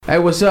Hey,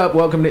 what's up?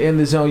 Welcome to In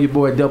the Zone. Your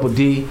boy Double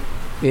D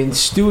in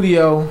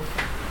studio.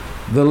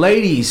 The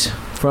ladies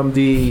from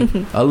the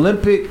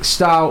Olympic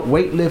style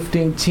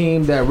weightlifting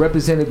team that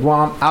represented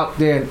Guam out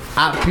there in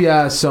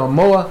Apia,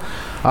 Samoa.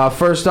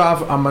 First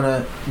off, I'm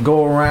gonna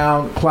go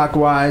around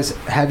clockwise,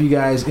 have you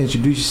guys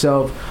introduce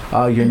yourself,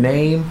 your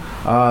name,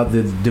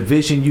 the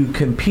division you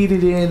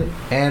competed in,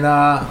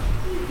 and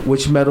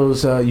which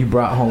medals you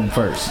brought home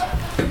first.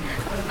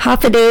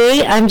 Half a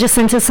day. I'm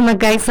Jacinta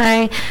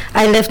Sumagaysay.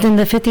 I lift in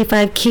the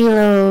 55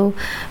 kilo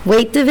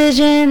weight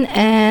division,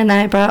 and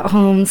I brought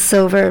home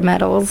silver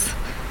medals.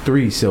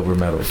 3 silver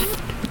medals.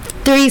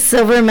 3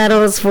 silver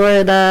medals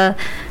for the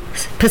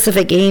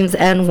Pacific Games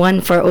and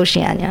 1 for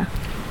Oceania.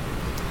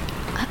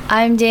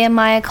 I'm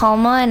Dayamaya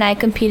Calma, and I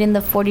compete in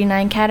the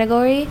 49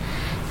 category,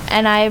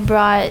 and I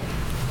brought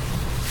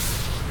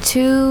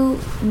 2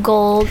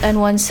 gold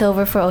and 1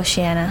 silver for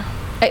Oceania,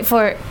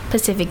 for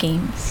Pacific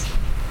Games.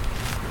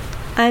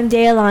 I'm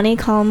Dayalani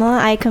Calma.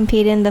 I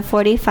compete in the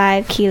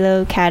 45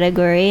 kilo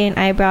category, and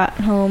I brought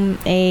home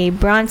a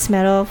bronze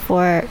medal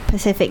for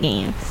Pacific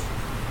Games.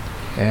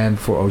 And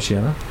for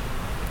Oceania?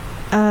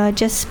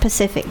 Just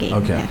Pacific Games.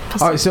 Okay. Yeah,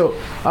 All right, so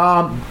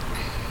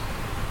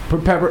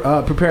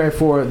preparing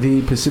for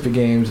the Pacific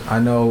Games, I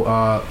know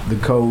the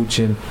coach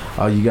and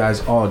you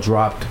guys all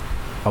dropped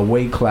a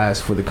weight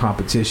class for the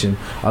competition.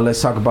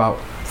 Let's talk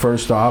about,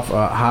 first off,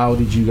 how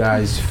did you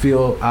guys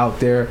feel out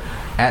there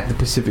at the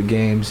Pacific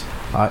Games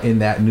in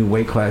that new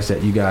weight class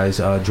that you guys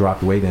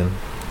dropped weight in?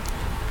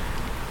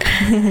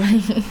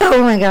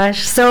 Oh my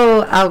gosh.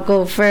 So I'll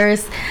go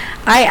first.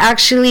 I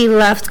actually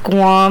left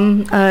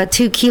Guam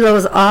 2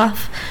 kilos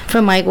off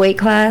from my weight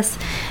class,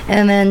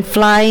 and then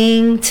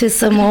flying to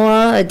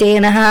Samoa a day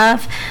and a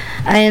half,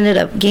 I ended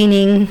up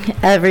gaining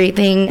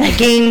everything. I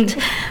gained,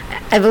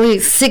 I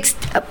believe,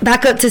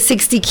 back up to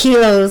 60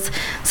 kilos.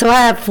 So I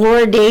had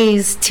 4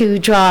 days to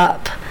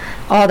drop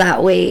all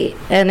that weight,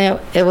 and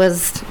it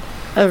was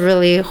a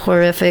really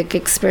horrific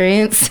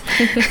experience.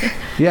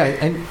 Yeah,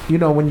 and you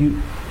know, when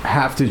you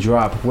have to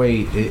drop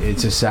weight,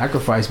 it's a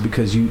sacrifice,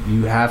 because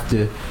you have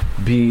to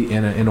be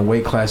in a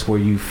weight class where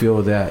you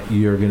feel that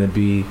you're going to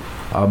be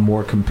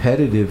more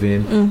competitive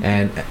in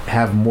and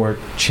have more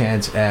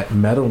chance at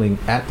medaling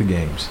at the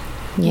games.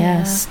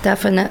 Yes,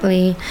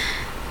 definitely.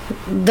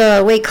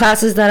 The weight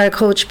classes that our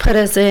coach put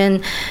us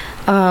in,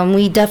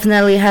 we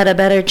definitely had a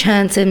better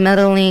chance in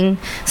medaling.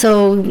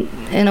 So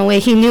in a way,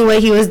 he knew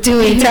what he was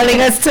doing,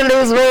 telling us to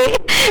lose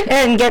weight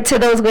and get to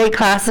those weight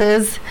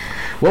classes.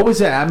 What was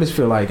that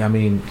atmosphere like? I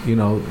mean, you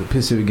know, the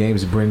Pacific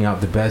Games bring out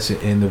the best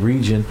in the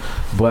region,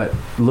 but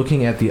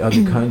looking at the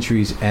other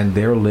countries and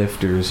their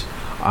lifters,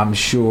 I'm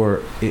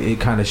sure it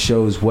kind of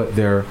shows what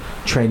their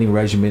training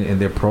regimen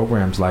and their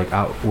programs like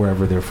out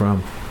wherever they're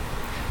from.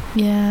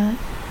 Yeah.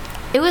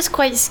 It was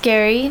quite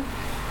scary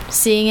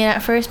seeing it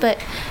at first,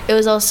 but it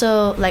was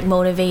also like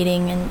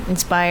motivating and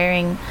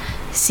inspiring,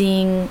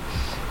 seeing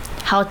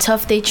how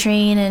tough they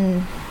train,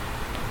 and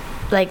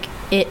like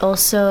it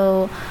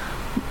also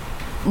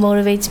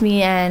motivates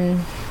me and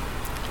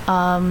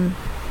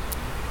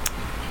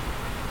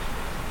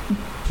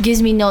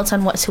gives me notes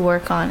on what to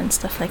work on and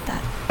stuff like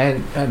that.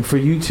 And for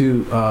you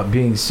two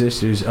being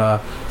sisters,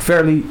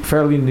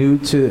 fairly new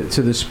to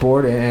the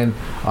sport, and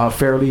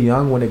fairly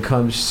young when it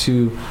comes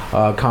to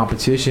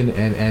competition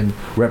and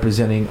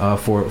representing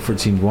for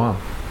Team Guam.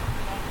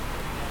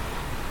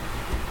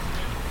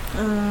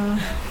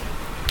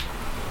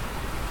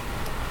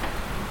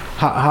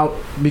 How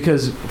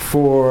because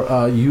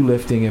for you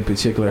lifting in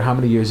particular, how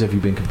many years have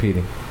you been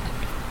competing?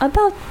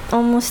 About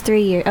almost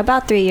 3 years.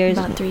 About 3 years.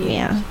 About 3 years.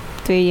 Yeah,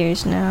 3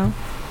 years now.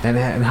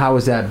 And how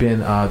has that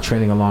been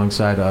training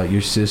alongside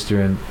your sister,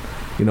 and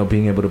you know,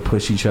 being able to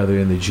push each other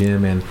in the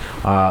gym, and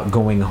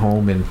going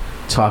home and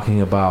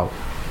talking about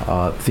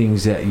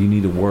things that you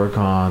need to work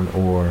on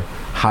or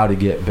how to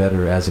get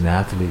better as an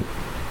athlete?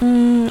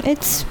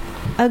 It's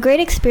a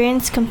great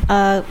experience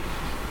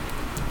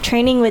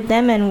training with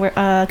them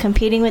and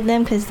competing with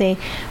them, because they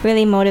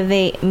really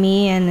motivate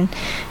me and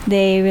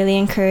they really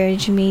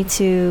encourage me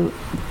to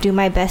do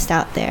my best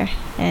out there.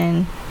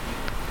 And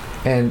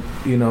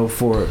you know,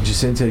 for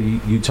Jacinta,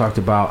 you talked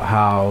about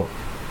how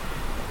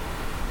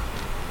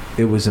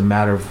it was a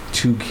matter of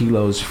 2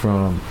 kilos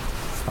from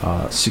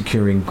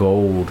securing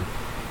gold,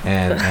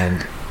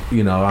 and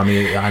you know, I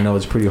mean, I know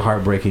it's pretty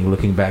heartbreaking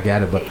looking back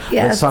at it, but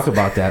yes. Let's talk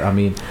about that. I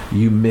mean,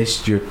 you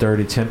missed your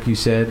 3rd attempt, you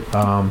said.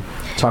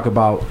 Talk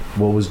about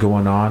what was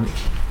going on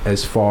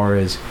as far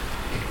as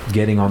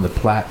getting on the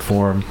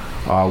platform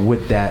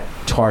with that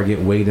target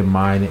weight in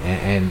mind,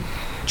 and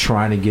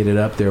trying to get it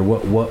up there.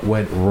 What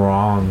went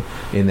wrong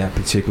in that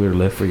particular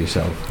lift for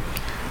yourself?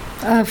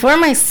 For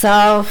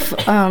myself,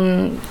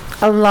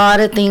 a lot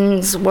of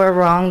things were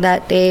wrong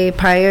that day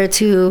prior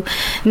to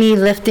me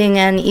lifting,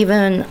 and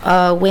even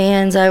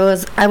weigh-ins. I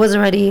was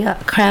already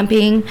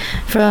cramping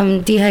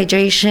from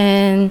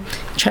dehydration,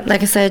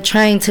 like I said,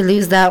 trying to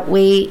lose that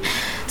weight.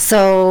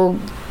 So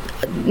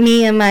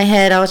me in my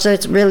head, I was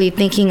just really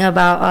thinking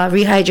about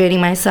rehydrating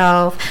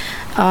myself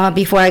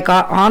before I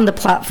got on the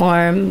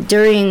platform.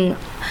 During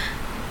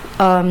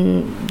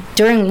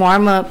during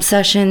warm-up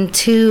session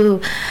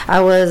 2, I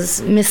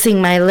was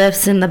missing my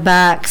lifts in the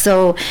back.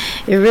 So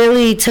it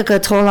really took a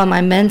toll on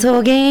my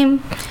mental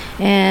game.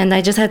 And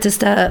I just had to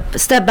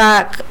step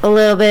back a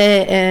little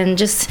bit and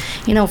just,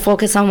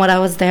 focus on what I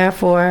was there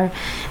for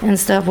and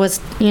stuff, was,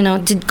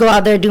 to go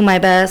out there, do my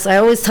best. I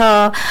always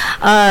tell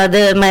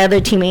my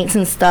other teammates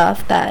and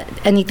stuff that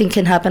anything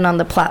can happen on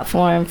the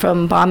platform,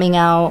 from bombing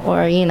out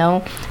or,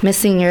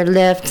 missing your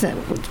lift,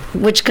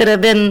 which could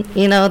have been,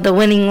 the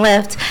winning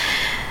lift.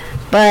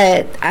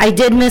 But I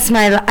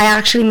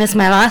actually missed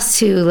my last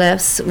 2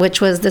 lifts,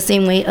 which was the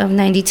same weight of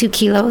 92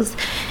 kilos.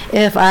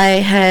 If I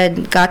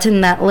had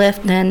gotten that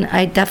lift, then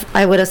I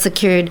would have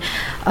secured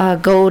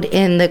gold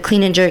in the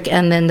clean and jerk,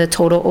 and then the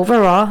total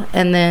overall,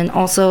 and then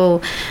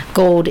also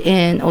gold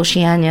in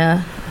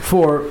Oceania.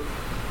 For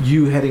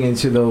you heading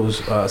into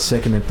those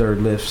second and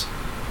third lifts,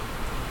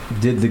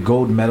 did the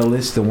gold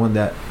medalist,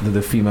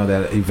 the female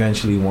that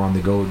eventually won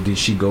the gold, did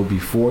she go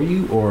before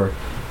you, or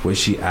was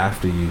she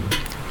after you?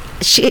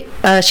 She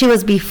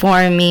was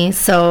before me,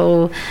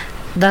 so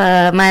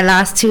my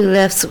last 2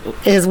 lifts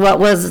is what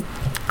was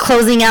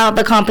closing out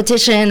the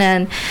competition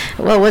and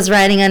what was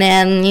riding on it.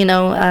 And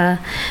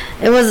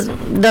it was,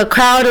 the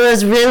crowd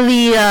was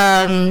really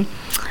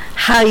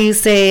how you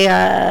say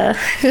I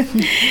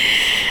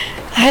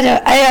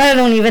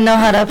don't even know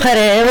how to put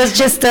it. It was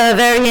just a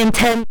very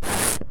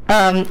intense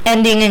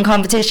ending in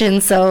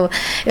competition, so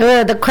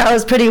the crowd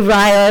was pretty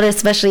riled,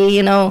 especially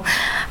her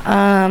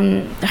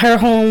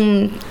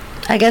home.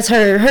 I guess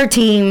her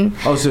team.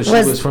 Oh, so she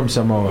was from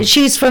Samoa.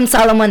 She's from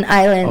Solomon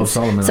Islands. Oh,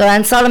 Solomon. So,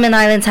 and Solomon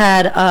Islands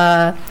had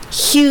a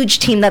huge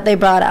team that they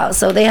brought out.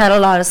 So they had a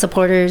lot of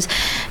supporters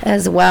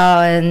as well,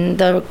 and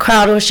the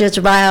crowd was just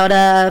riled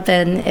up,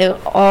 and it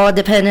all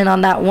depended on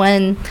that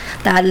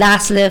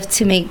last lift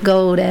to make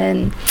gold,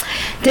 and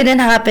didn't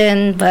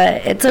happen,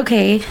 but it's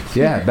okay.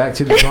 Yeah, back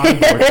to the drawing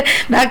board.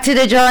 Back to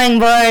the drawing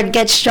board.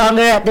 Get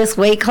stronger at this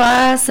weight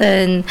class,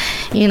 and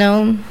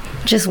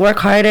just work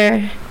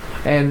harder.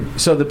 And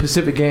so the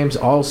Pacific Games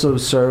also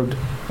served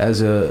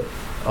as a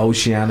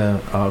Oceania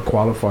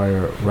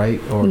qualifier,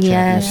 right? Or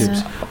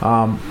championships.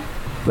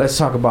 Let's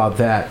talk about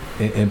that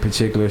in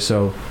particular.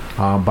 So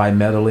by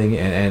medaling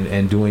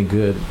and doing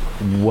good,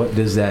 what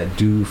does that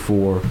do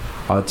for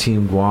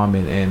Team Guam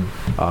and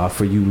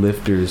for you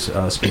lifters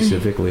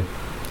specifically?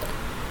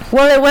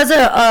 Well, it was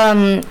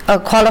a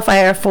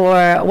qualifier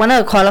for one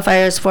of the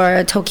qualifiers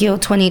for Tokyo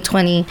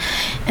 2020,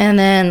 and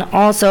then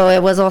also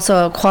it was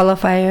also a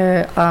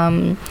qualifier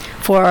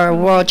for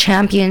World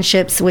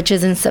Championships, which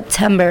is in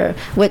September,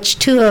 which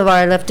 2 of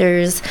our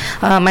lifters,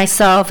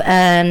 myself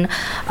and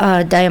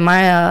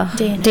Dayamaya,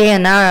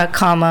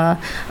 Calma,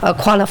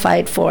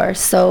 qualified for.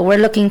 So we're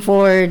looking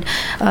forward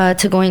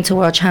to going to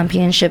World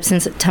Championships in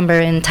September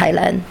in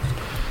Thailand.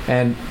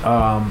 And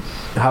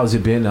how's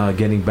it been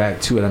getting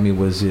back to it? I mean,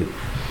 was it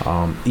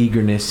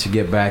eagerness to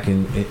get back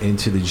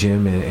into the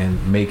gym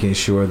and making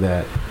sure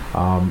that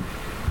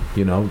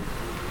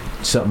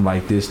something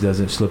like this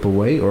doesn't slip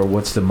away, or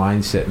what's the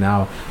mindset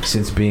now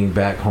since being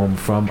back home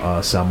from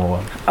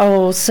Samoa?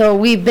 Oh, so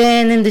we've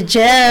been in the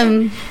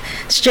gym,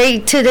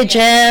 straight to the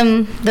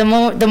gym. The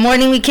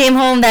morning we came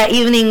home, that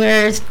evening we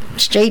were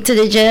straight to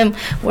the gym,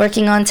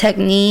 working on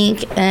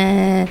technique,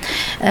 and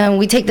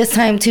we take this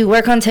time to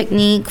work on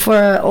technique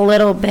for a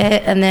little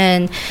bit, and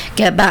then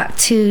get back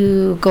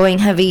to going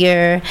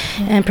heavier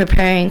and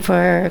preparing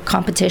for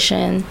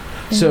competition.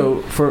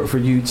 So for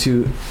you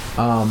to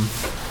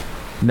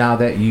now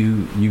that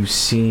you've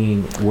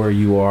seen where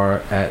you are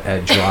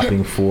at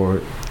dropping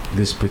for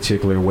this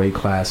particular weight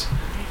class,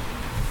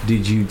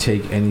 did you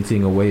take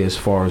anything away as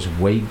far as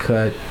weight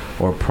cut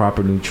or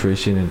proper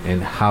nutrition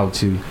and how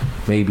to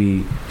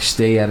maybe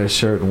stay at a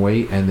certain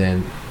weight and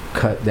then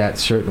cut that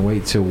certain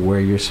weight to where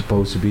you're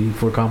supposed to be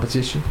for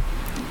competition?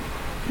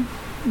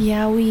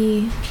 Yeah,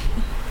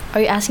 are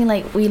you asking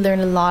we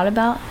learned a lot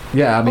about?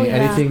 Yeah, I mean,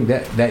 anything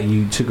that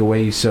you took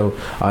away, so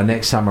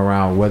next time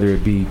around, whether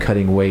it be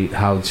cutting weight,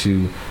 how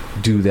to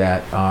do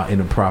that in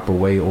a proper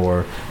way,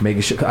 or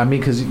making sure, I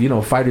mean, because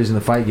fighters in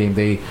the fight game,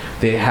 they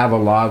have a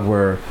log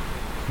where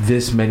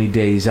this many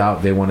days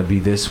out they want to be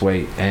this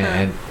weight,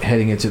 and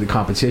heading into the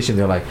competition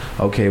they're like,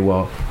 okay,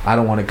 well, I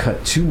don't want to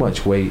cut too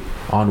much weight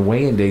on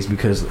weigh-in days,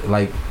 because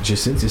like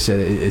Jacinta said,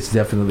 it's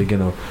definitely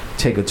going to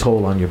take a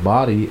toll on your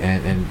body,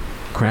 and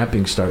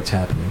cramping starts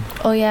happening.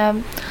 Oh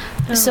yeah.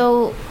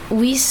 So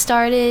we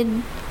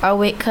started our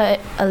weight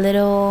cut a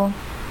little,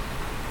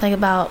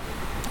 about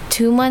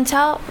 2 months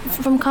out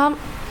from comp,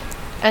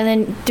 and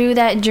then through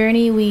that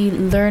journey we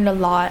learned a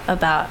lot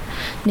about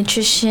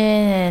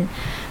nutrition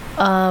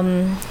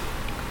and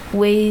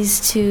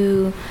ways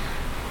to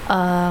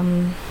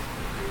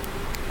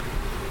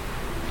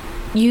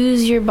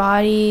use your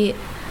body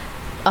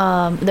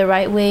the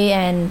right way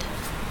and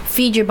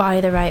feed your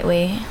body the right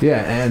way.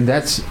 Yeah, and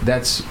that's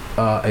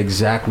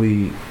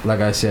exactly,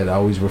 like I said,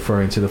 always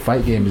referring to the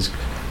fight game, is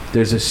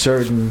there's a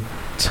certain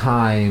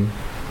time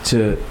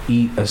to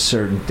eat a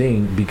certain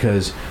thing,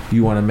 because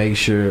you want to make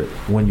sure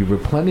when you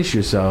replenish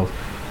yourself,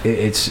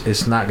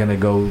 it's not going to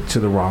go to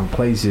the wrong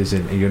places,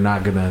 and you're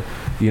not going to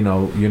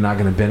you're not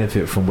going to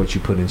benefit from what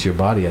you put into your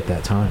body at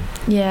that time.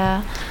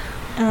 Yeah.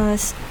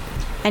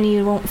 And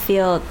you won't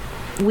feel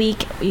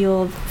weak.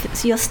 You'll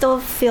still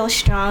feel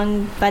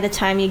strong by the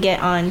time you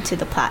get onto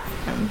the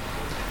platform.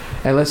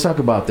 And let's talk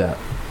about that.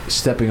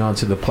 Stepping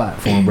onto the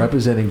platform,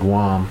 representing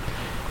Guam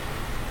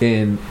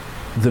in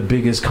the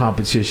biggest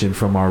competition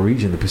from our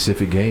region, the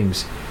Pacific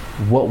Games.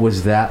 What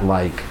was that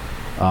like,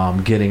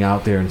 getting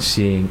out there and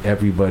seeing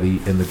everybody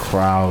in the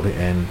crowd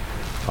and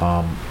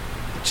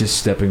just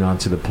stepping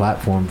onto the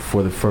platform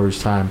for the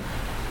first time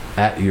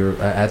at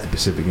the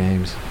Pacific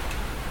Games?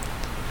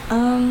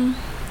 I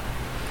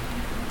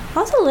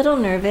was a little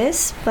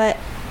nervous, but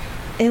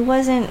it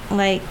wasn't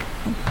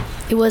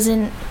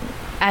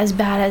as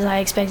bad as I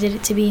expected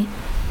it to be.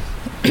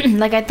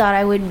 Like, I thought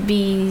I would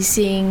be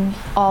seeing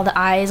all the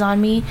eyes on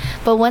me,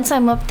 but once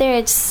I'm up there,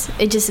 it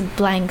just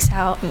blanks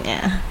out.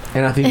 Yeah.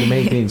 And I think the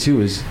main thing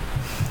too is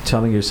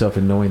telling yourself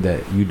and knowing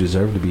that you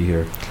deserve to be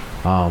here.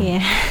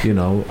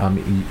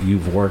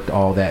 You've worked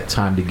all that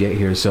time to get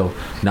here, so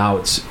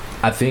now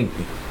I think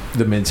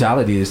the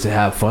mentality is to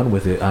have fun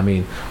with it. I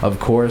mean, of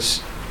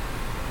course,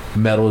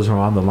 medals are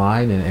on the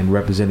line and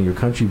representing your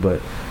country,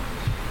 but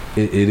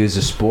it is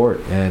a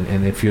sport,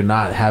 and if you're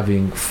not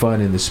having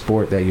fun in the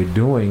sport that you're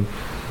doing,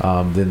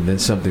 then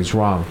something's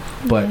wrong.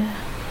 But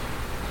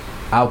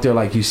out there,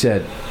 like you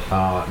said,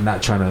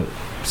 not trying to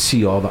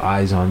see all the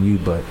eyes on you,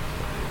 but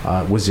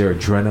was there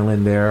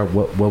adrenaline there?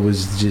 What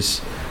was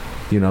just,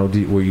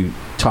 were you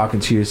talking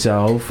to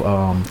yourself?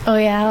 Oh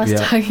yeah, I was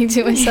talking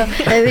to myself.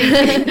 I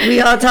think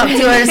we all talk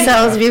to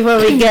ourselves before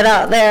we get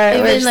out there.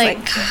 Even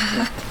like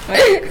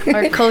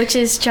our coach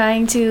is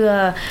trying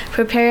to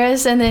prepare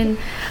us, and then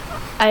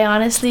I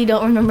honestly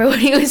don't remember what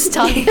he was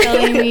telling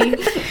me.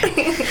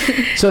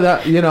 So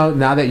that,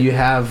 now that you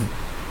have,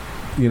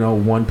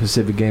 one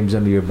Pacific Games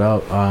under your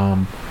belt,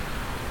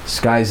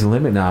 sky's the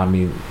limit now. I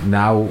mean,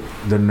 now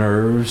the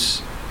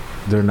nerves,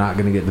 they're not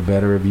going to get the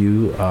better of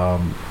you.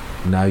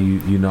 Now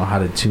you know how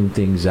to tune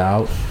things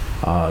out,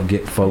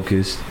 get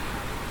focused.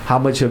 How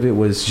much of it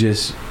was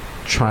just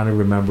trying to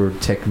remember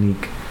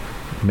technique,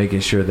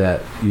 making sure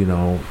that,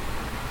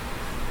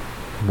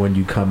 when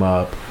you come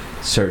up,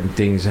 certain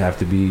things have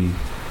to be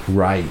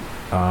right?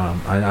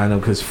 I know,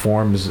 because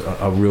form's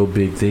a real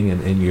big thing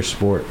in your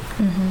sport.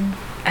 Mm-hmm.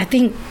 I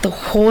think the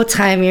whole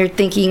time you're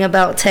thinking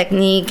about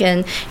technique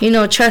and,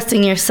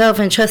 trusting yourself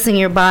and trusting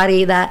your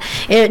body that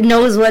it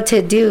knows what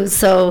to do.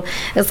 So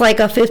it's like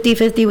a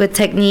 50-50 with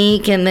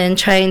technique, and then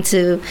trying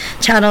to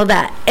channel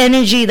that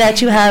energy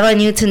that you have on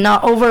you to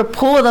not over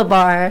pull the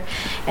bar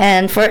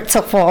and for it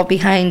to fall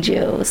behind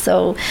you.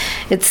 So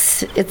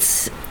it's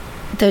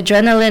the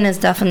adrenaline is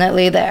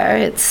definitely there.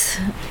 It's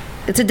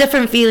a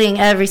different feeling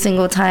every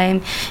single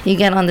time you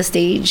get on the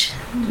stage,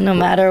 no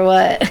matter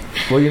what.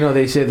 Well,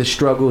 they say the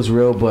struggle is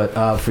real,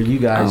 but for you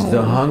guys,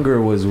 the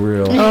hunger was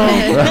real.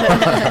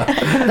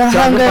 The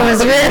hunger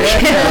was real.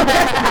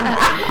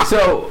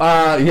 So,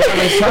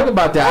 let's talk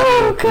about that.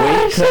 Weight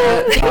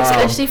cut,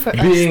 especially for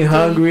being us,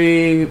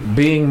 hungry,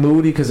 being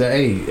moody, because,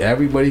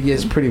 everybody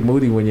gets pretty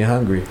moody when you're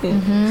hungry.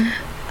 Mm-hmm.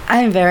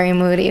 I'm very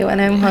moody when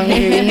I'm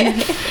hungry.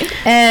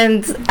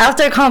 And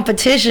after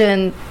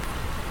competition,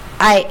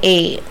 I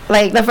ate.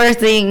 Like, the first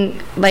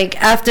thing,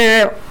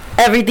 after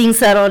everything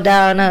settled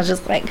down, I was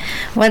just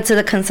went to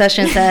the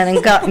concession stand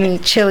and got me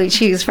chili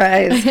cheese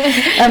fries.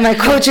 And my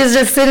coach is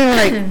just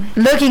sitting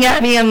looking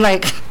at me. I'm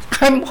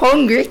I'm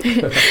hungry.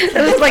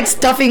 It was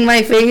stuffing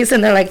my face,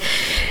 and they're like,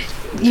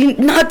 "You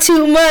not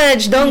too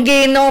much. Don't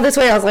gain all this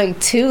weight." I was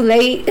too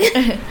late.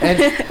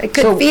 And I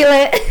could feel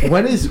it.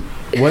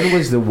 When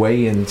was the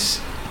weigh-ins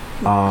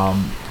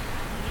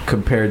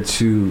compared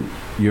to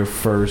your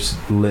first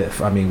lift?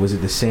 I mean, was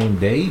it the same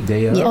day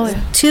of? Yes.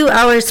 2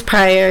 hours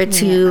prior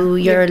to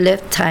your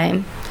lift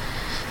time.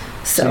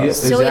 So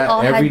is that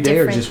every day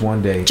or just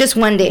one day? Just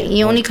one day.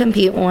 You only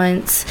compete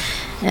once,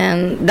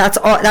 and that's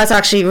all. That's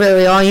actually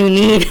really all you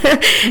need.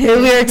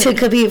 If we were to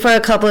compete for a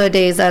couple of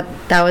days, that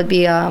would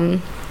be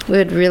we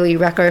would really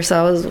wreck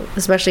ourselves,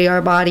 especially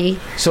our body.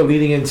 So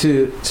leading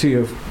into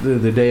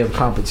the day of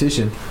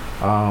competition,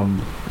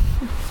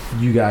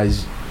 you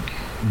guys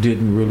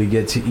didn't really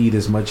get to eat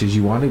as much as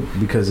you wanted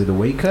because of the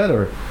weight cut,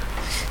 or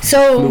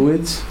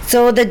fluids?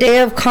 So the day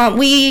of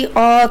comp,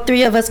 all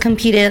three of us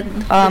competed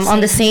on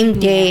the same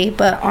day,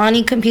 but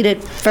Ani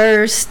competed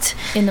first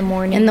in the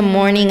morning. In the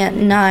morning at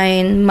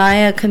 9.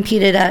 Maya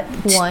competed at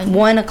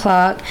 1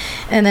 o'clock,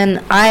 and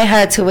then I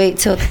had to wait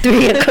till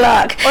 3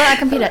 o'clock. Or I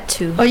competed at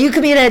 2. Or you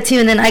competed at 2,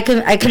 and then I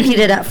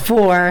competed at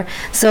 4.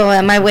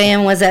 So my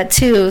weigh-in was at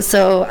 2.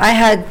 So I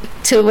had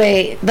to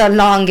wait the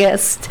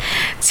longest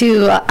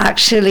to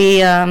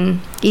actually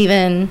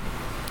even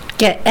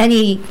get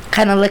any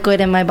kind of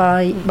liquid in my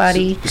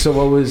body.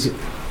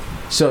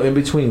 So in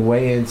between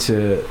weigh-in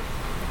to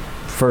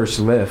first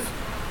lift,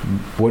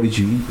 what did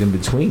you eat in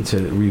between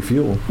to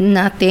refuel?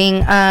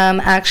 Nothing.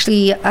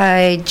 Actually,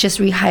 I just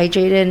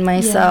rehydrated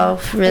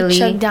myself. Really. I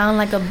chugged down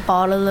like a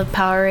bottle of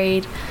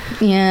Powerade.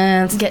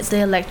 Yeah. Gets the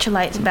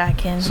electrolytes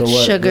back in. So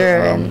what,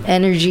 sugar and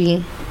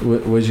energy.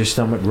 Was your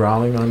stomach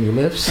growling on your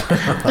lifts?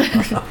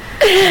 Yeah,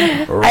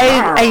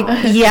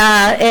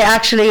 it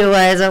actually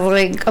was. I was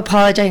like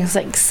apologizing. I was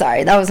like,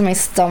 sorry, that was my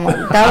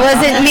stomach. That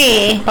wasn't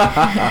me.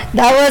 That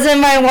wasn't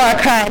my war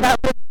cry.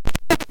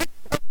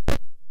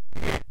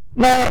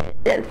 But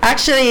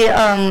actually,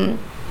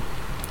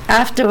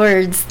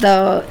 afterwards,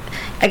 though,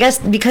 I guess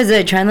because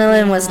the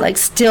adrenaline was like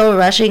still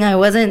rushing, I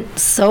wasn't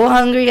so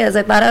hungry as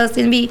I thought I was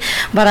gonna be.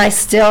 But I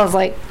still was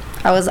like,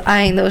 I was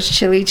eyeing those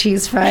chili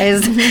cheese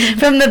fries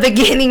from the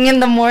beginning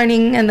in the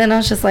morning, and then I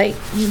was just like,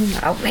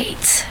 I'll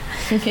wait.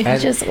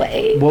 Just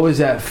wait. What was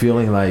that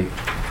feeling like?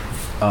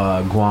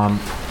 Guam,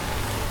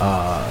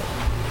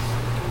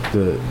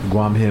 the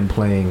Guam hymn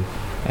playing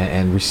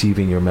and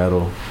receiving your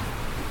medal.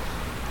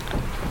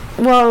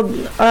 Well,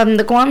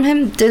 the Guam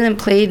hymn didn't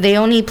play. They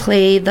only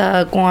played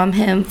the Guam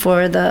hymn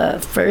for the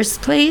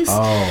first place.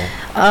 Oh.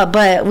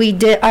 But we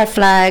did our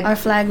flag. Our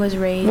flag was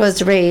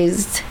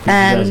raised.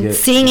 And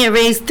seeing it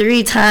raised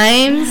 3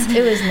 times.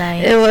 It was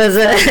nice. It was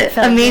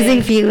an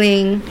amazing great.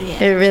 feeling.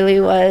 Yeah. It really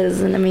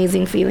was an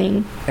amazing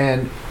feeling.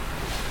 And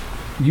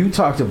you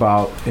talked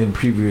about in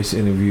previous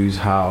interviews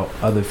how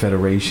other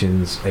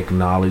federations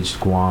acknowledged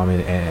Guam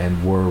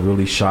and were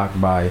really shocked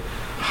by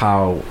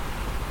how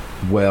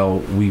well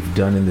we've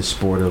done in the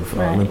sport of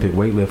Olympic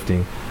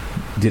weightlifting.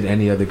 Did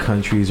any other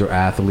countries or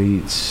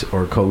athletes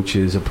or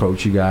coaches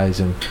approach you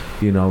guys and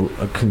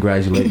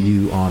congratulate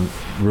you on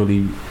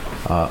really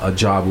a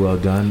job well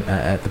done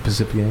at the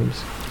Pacific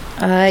Games?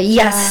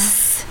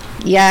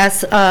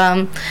 Yes,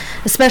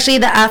 especially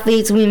the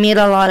athletes. We made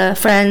a lot of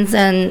friends,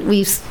 and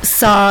we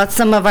saw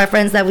some of our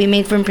friends that we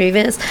made from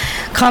previous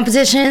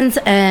competitions.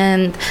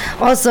 And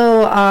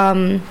also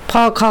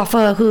Paul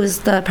Koffa, who's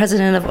the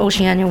president of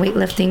Oceania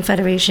Weightlifting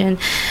Federation,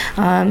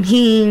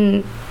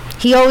 he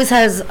always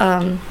has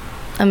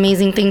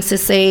amazing things to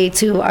say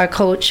to our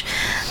coach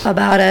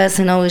about us,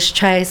 and always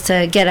tries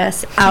to get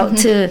us out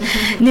to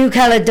New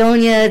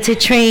Caledonia to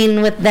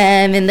train with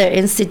them in their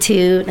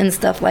institute and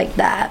stuff like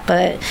that.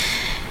 But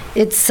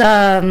it's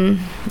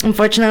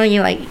unfortunately,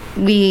 like,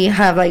 we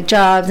have like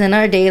jobs in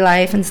our day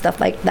life and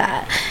stuff like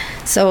that,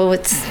 so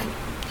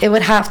it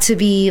would have to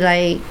be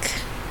like,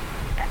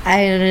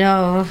 I don't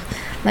know,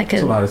 like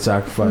it's a lot of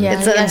sacrifice.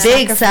 It's a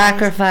big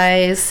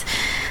sacrifice.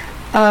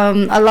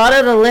 A lot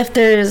of the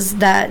lifters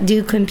that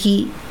do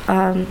compete,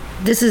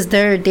 this is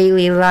their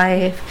daily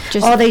life.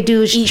 All they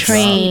do is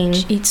train.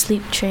 Eat,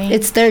 sleep, train.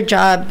 It's their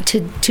job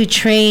to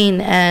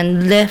train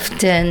and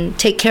lift and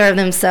take care of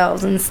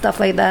themselves and stuff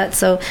like that.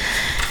 So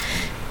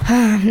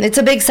it's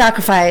a big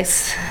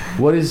sacrifice.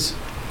 What is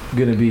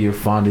going to be your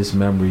fondest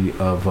memory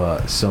of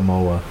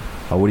Samoa?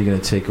 What are you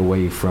going to take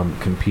away from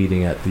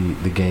competing at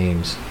the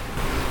games?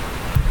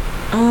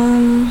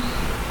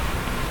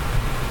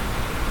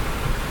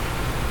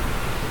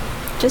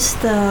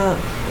 Just the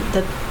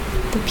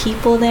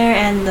people there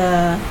and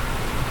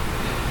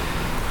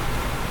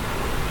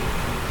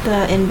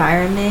the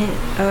environment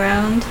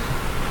around.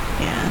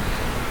 Yeah.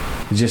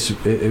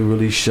 It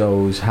really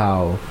shows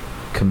how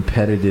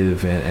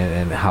competitive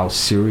and how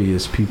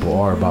serious people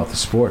are about the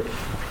sport.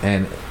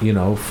 And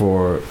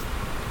for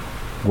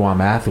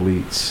Guam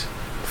athletes,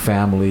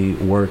 family,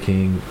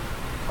 working,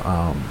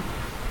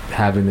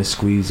 having to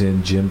squeeze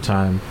in gym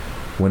time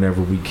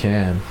whenever we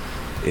can,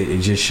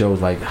 it just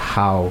shows like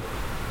how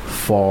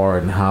far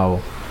and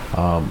how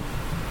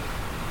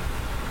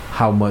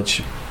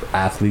much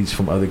athletes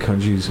from other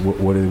countries,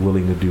 what are they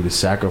willing to do to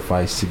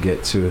sacrifice to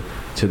get to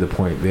the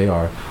point they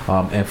are.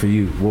 And for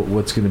you,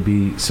 what's going to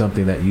be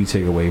something that you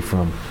take away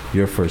from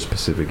your first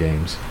Pacific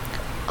Games?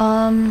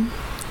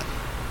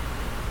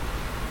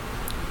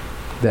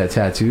 That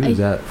tattoo, is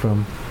that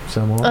from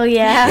Samoa? Oh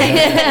yeah.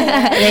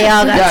 They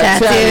all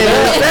got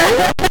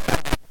tattoos.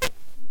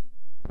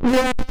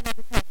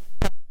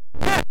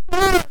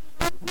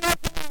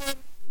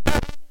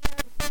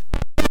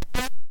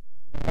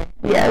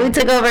 Yeah, we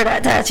took over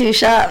that tattoo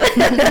shop.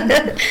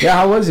 Yeah,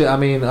 how was it? I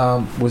mean,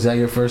 was that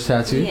your first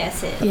tattoo?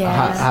 Yes, it.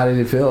 Yeah. How did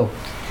it feel?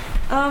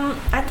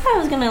 I thought it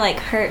was gonna like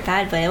hurt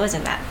bad, but it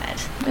wasn't that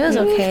bad. It was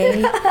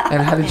okay.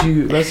 And how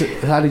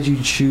did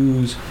you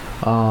choose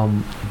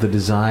the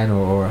design,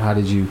 or how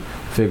did you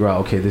figure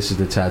out, okay, this is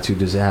the tattoo?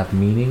 Does it have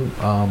meaning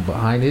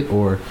behind it,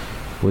 or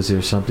was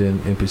there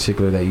something in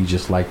particular that you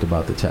just liked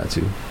about the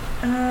tattoo?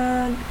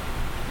 I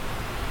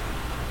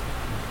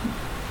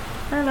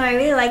don't know. I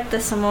really like the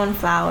Samoan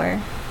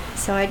flower,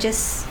 so I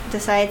just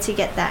decided to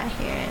get that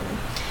here. And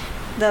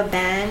the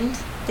band,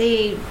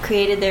 they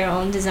created their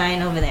own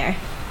design over there.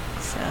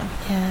 So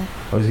yeah.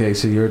 Okay,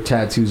 so your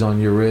tattoo's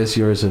on your wrist.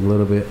 Yours a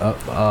little bit up.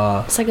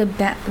 It's like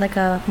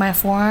my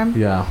forearm.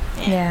 Yeah.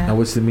 Yeah. And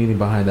what's the meaning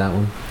behind that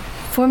one?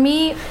 For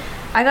me,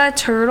 I got a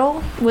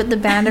turtle with the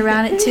band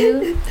around it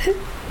too.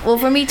 Well,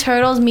 for me,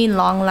 turtles mean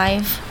long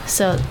life,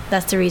 so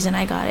that's the reason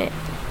I got it.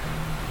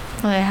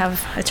 I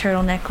have a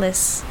turtle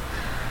necklace.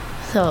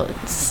 So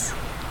it's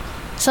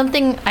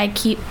something I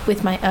keep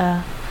with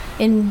my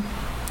in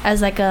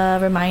as like a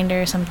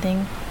reminder or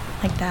something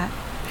like that.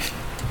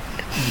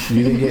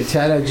 You didn't get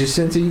tattooed,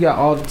 Jacinta? You got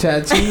all the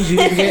tattoos you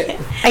didn't get?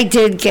 I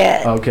did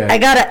get. Okay. I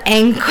got an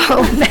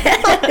ankle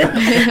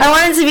band. I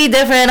wanted to be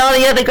different. All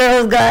the other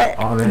girls got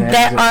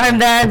that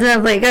armbands. And I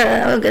was like,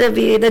 I'm going to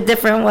be the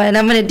different one.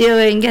 I'm going to do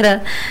it and get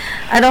a...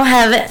 I don't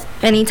have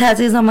any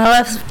tattoos on my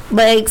left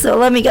leg, so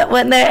let me get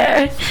one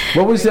there.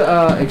 What was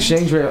the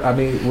exchange rate? I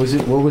mean,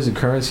 what was the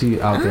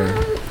currency out there?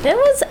 It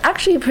was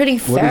actually pretty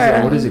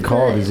fair. What is it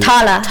called? Is it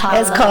Tala.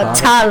 It's called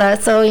Tala.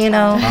 So, you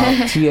know.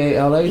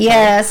 Tala?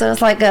 Yeah, so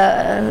it's like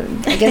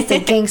I guess the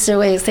gangster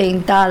way of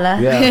saying Tala.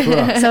 Yeah,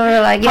 bro. So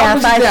we're like, yeah,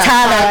 5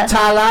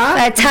 Tala.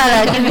 5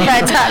 Tala. Give me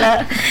 5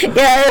 Tala.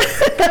 Yeah.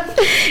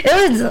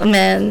 It was,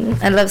 man,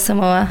 I love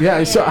Samoa.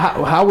 Yeah, so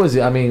how was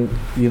it? I mean,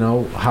 you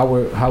know, how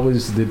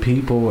was the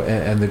people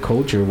and the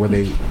culture? Were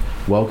they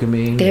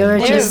welcoming? They were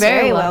just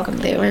very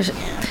welcoming.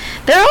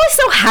 They're always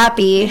so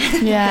happy.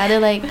 Yeah,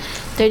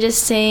 they're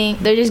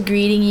just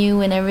greeting you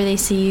whenever they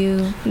see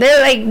you.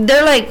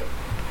 They're like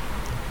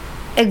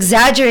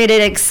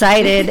exaggerated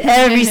excited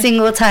every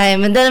single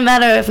time. It doesn't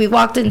matter if we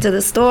walked into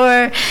the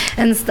store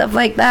and stuff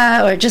like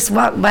that or just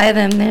walked by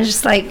them. They're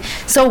just like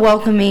so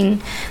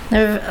welcoming.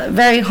 They're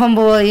very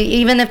humble.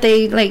 Even if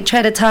they like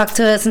try to talk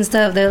to us and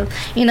stuff, they're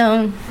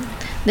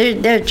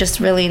just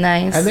really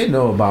nice. And they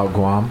know about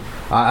Guam.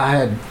 I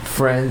had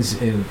friends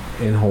in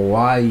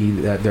Hawaii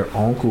that their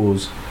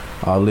uncles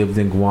lived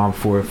in Guam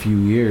for a few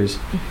years,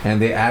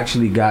 and they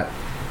actually got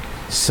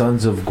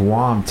Sons of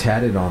Guam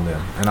tatted on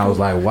them. And I was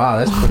like, wow,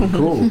 that's pretty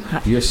cool.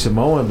 You're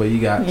Samoan, but you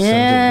got Sons of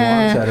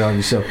Guam tatted on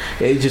you. So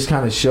it just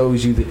kind of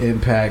shows you the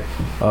impact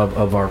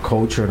of our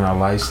culture and our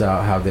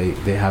lifestyle, how they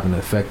have an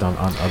effect on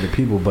other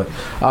people. But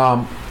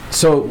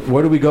so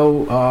where do we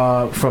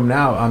go from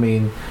now? I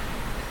mean,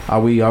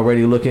 are we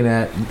already looking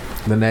at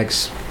the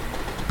next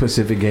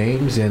Pacific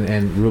Games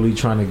and really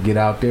trying to get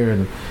out there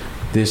and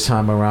this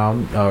time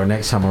around or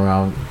next time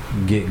around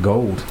get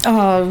gold?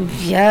 Oh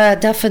yeah,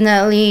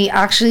 definitely.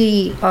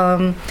 Actually,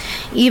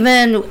 we've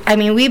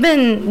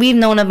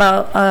known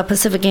about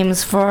Pacific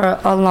Games for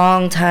a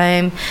long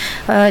time.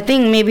 I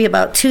think maybe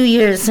about 2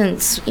 years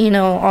since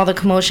all the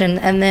commotion,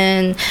 and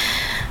then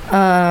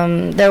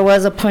there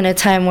was a point of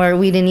time where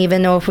we didn't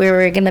even know if we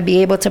were going to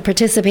be able to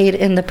participate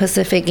in the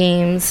Pacific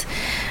Games,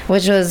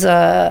 which was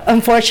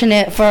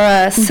unfortunate for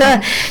us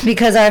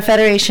because our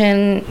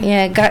federation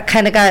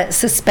got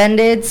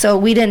suspended, so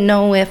we didn't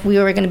know if we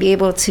were going to be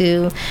able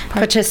to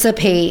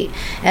participate,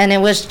 and it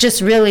was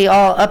just really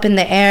all up in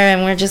the air,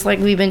 and we're just like,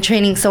 we've been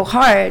training so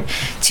hard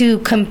to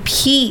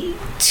compete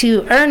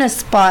to earn a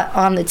spot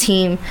on the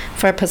team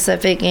for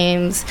Pacific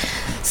Games.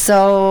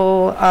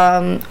 So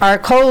our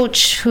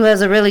coach, who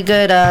has a really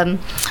good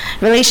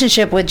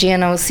relationship with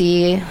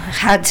GNOC,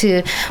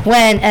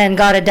 went and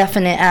got a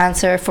definite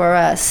answer for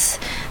us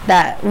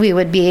that we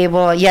would be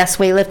able, yes,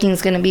 weightlifting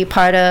is going to be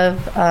part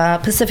of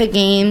Pacific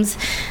Games,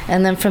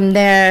 and then from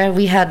there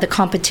we had the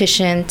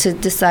competition to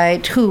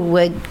decide who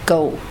would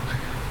go,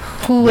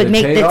 who would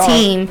make the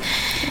team.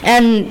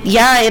 And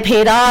yeah, it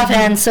paid off.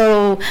 And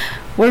so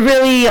we're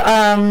really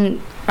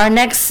our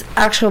next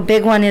actual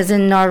big one is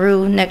in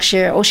Nauru next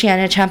year,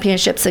 Oceania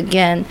Championships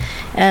again,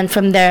 and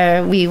from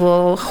there we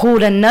will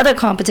hold another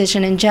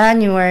competition in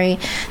January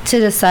to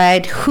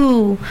decide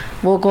who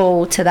will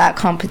go to that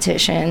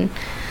competition,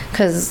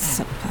 because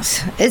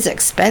it's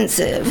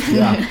expensive.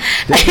 Yeah.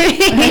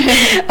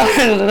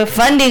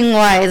 Funding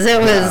wise, it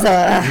was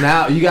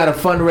now you got to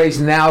fundraise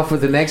now for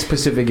the next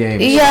Pacific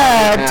Games.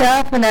 Yeah,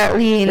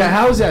 definitely. Now,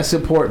 how has that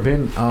support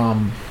been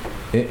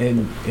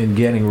in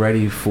getting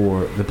ready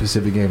for the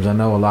Pacific Games? I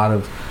know a lot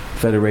of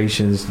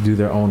federations do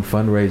their own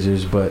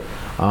fundraisers, but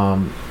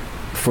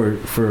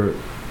for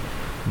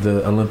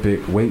the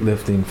Olympic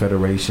Weightlifting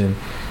Federation,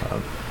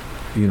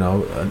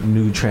 a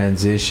new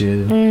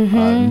transition,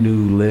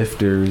 new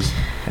lifters,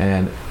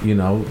 and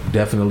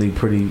definitely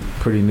pretty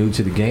new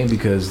to the game,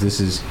 because this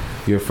is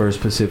your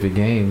first Pacific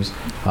Games.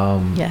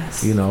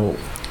 Yes.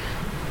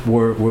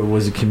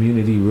 Was the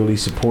community really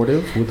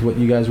supportive with what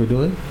you guys were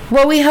doing?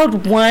 Well, we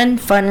held one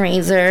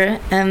fundraiser,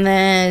 and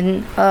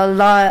then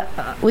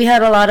we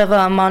had a lot of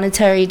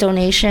monetary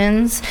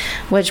donations,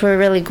 which we're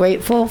really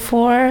grateful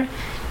for.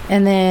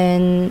 And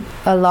then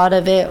a lot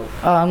of it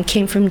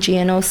came from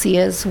GNOC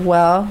as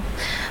well,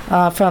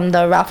 from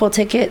the raffle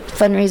ticket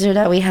fundraiser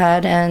that we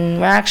had. And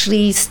we're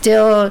actually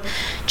still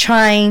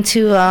trying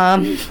to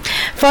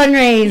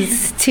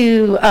fundraise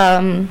to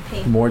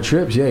more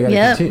trips. Yeah, you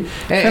gotta continue.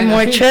 For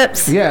more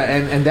trips. Yeah,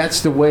 and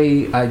that's the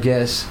way, I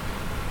guess,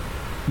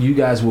 you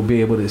guys will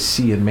be able to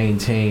see and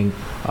maintain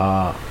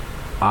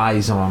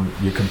eyes on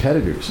your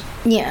competitors.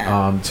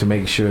 Yeah. To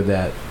make sure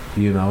that,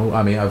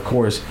 of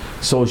course,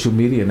 social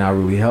media now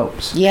really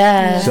helps.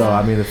 Yeah.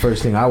 So, the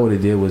first thing I would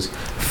have did was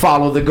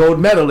follow the gold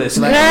medalist.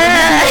 Like,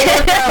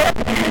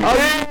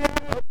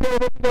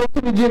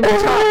 managing to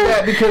top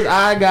that because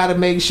I gotta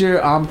make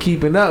sure I'm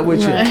keeping up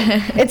with you.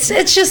 It's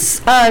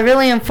just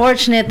really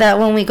unfortunate that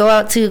when we go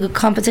out to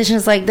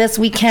competitions like this,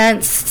 we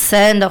can't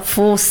send a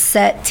full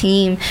set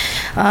team.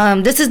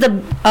 This is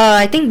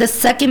I think the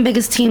second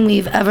biggest team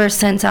we've ever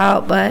sent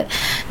out, but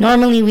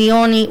normally we're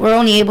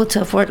only able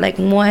to afford like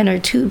 1 or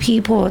 2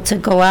 people to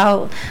go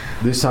out.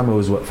 This time it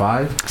was what,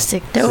 5?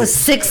 6. There was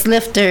 6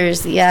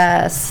 lifters,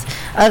 yes.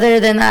 Other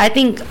than that, I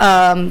think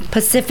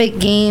Pacific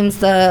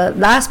Games, the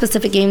last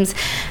Pacific Games,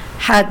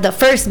 had the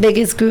first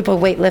biggest group of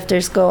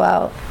weightlifters go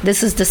out.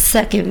 This is the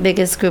second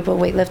biggest group of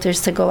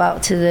weightlifters to go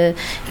out to the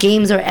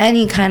games or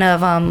any kind of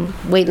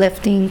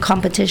weightlifting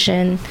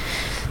competition.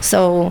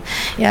 So,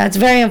 yeah, it's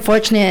very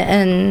unfortunate.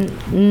 And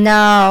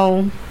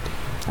now,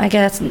 I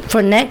guess,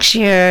 for next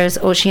year's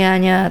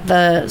Oceania,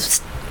 the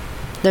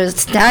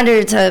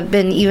standards have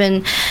been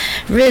even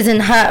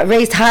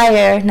raised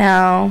higher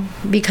now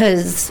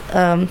because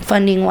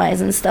funding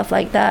wise and stuff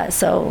like that.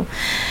 So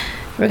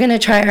we're gonna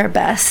try our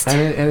best.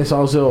 And it's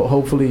also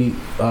hopefully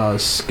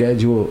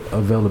schedule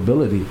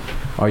availability.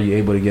 Are you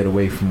able to get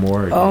away from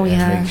work?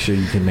 And make sure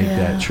you can make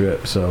that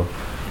trip. So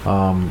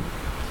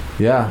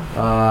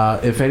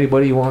if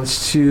anybody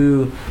wants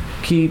to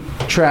keep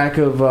track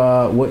of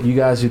what you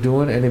guys are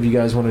doing, and if you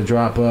guys want to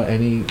drop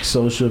any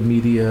social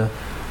media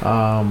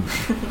my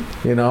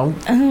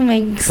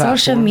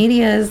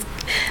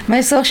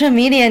social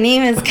media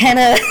name is kind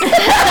of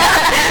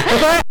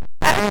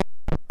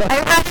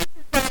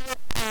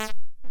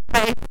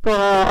high school.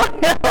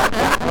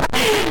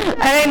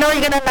 I know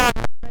you're gonna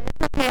laugh.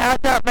 Okay, I'll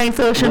drop my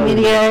social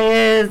media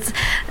is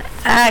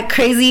at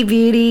Crazy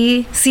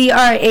Beauty,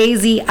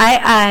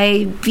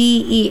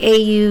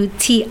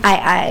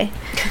 CraziiBeautii.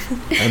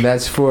 And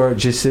that's for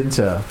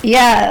Jacinta.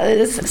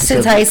 Yeah,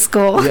 since high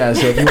school. Yeah,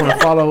 so if you want to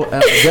follow,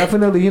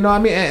 definitely,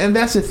 and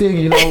that's the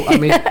thing,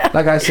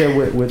 like I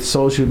said, with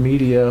social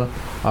media,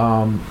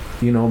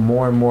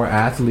 more and more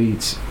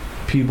athletes,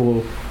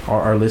 people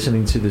are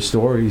listening to the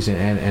stories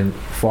and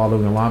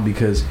following along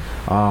because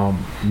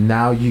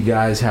now you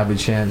guys have a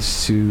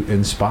chance to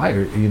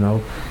inspire,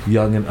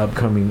 young and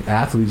upcoming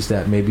athletes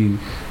that maybe,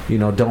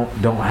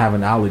 don't have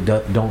an outlet,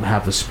 don't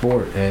have a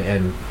sport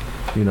and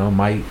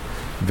might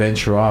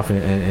venture off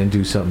and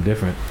do something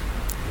different.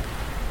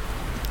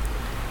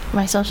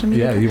 My social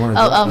media? Yeah, you want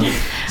to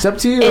it's up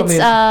to you. It's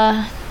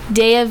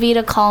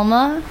Dayavida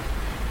Calma,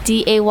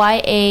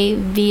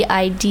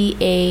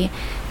 DayAvidacalma.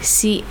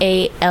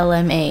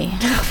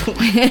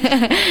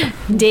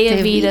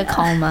 Dayavida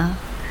Calma.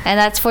 And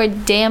that's for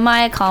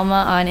Dayamaya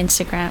Calma on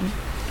Instagram.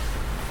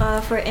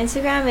 For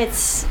Instagram,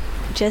 it's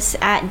just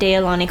at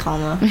Dayalani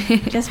Calma.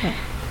 Just me.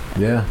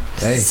 Yeah.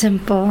 Hey.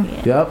 Simple.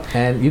 Yep.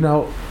 And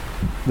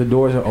the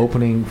doors are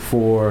opening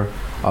for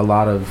a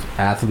lot of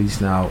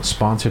athletes now,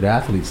 sponsored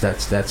athletes.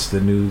 That's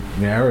the new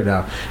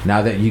era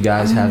now that you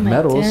guys have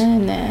medals.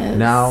 Goodness.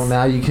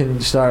 Now you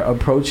can start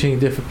approaching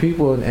different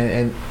people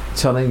and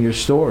telling your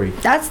story.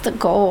 That's the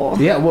goal.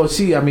 Yeah, well,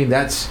 see,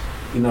 that's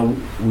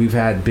we've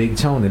had Big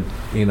Tone, and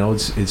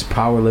it's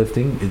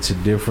powerlifting. It's a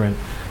different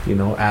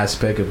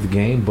aspect of the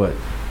game, but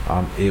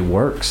it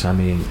works.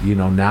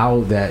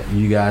 Now that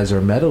you guys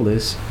are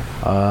medalists,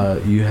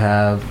 you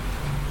have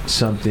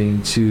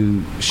something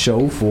to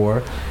show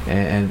for,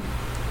 and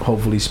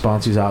hopefully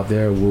sponsors out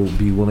there will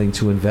be willing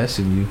to invest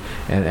in you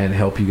and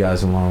help you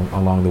guys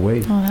along the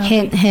way.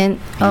 Hint, hint.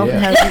 Oh,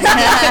 yeah.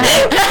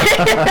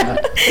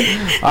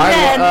 All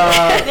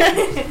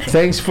right,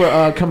 thanks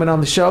for coming on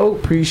the show.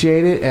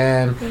 Appreciate it,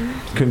 and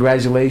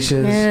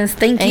congratulations. Yes,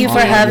 thank you for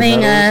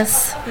having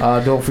us.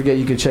 Don't forget,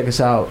 you can check us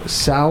out,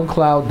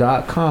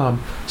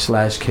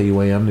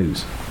 soundcloud.com/KUAM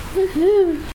News.